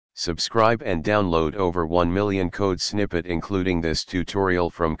Subscribe and download over 1 million code snippet including this tutorial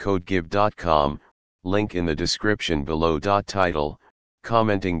from codegive.com, link in the description below. Title: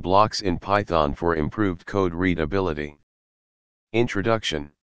 Commenting blocks in Python for improved code readability.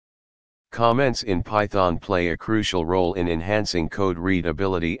 Introduction. Comments in Python play a crucial role in enhancing code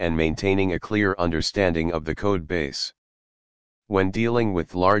readability and maintaining a clear understanding of the code base. When dealing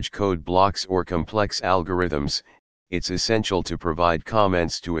with large code blocks or complex algorithms, it's essential to provide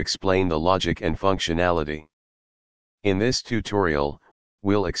comments to explain the logic and functionality. In this tutorial,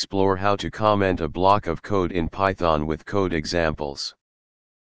 we'll explore how to comment a block of code in Python with code examples.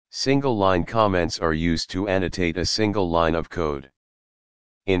 Single-line comments are used to annotate a single line of code.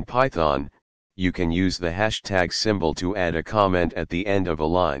 In Python, you can use the hashtag symbol to add a comment at the end of a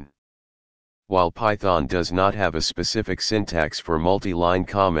line. While Python does not have a specific syntax for multi-line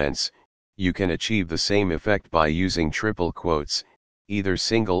comments, you can achieve the same effect by using triple quotes, either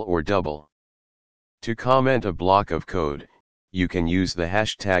single or double. To comment a block of code, you can use the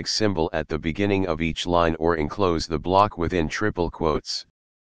hashtag symbol at the beginning of each line or enclose the block within triple quotes.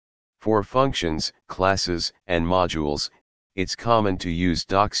 For functions, classes, and modules, it's common to use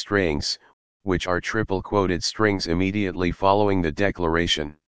docstrings, which are triple quoted strings immediately following the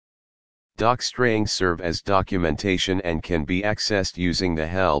declaration. Docstrings serve as documentation and can be accessed using the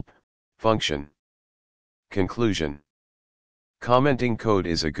help function. Conclusion. Commenting code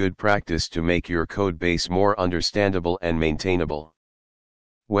is a good practice to make your code base more understandable and maintainable.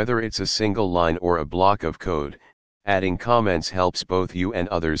 Whether it's a single line or a block of code, adding comments helps both you and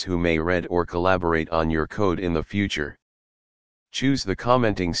others who may read or collaborate on your code in the future. Choose the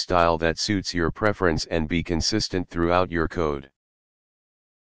commenting style that suits your preference and be consistent throughout your code.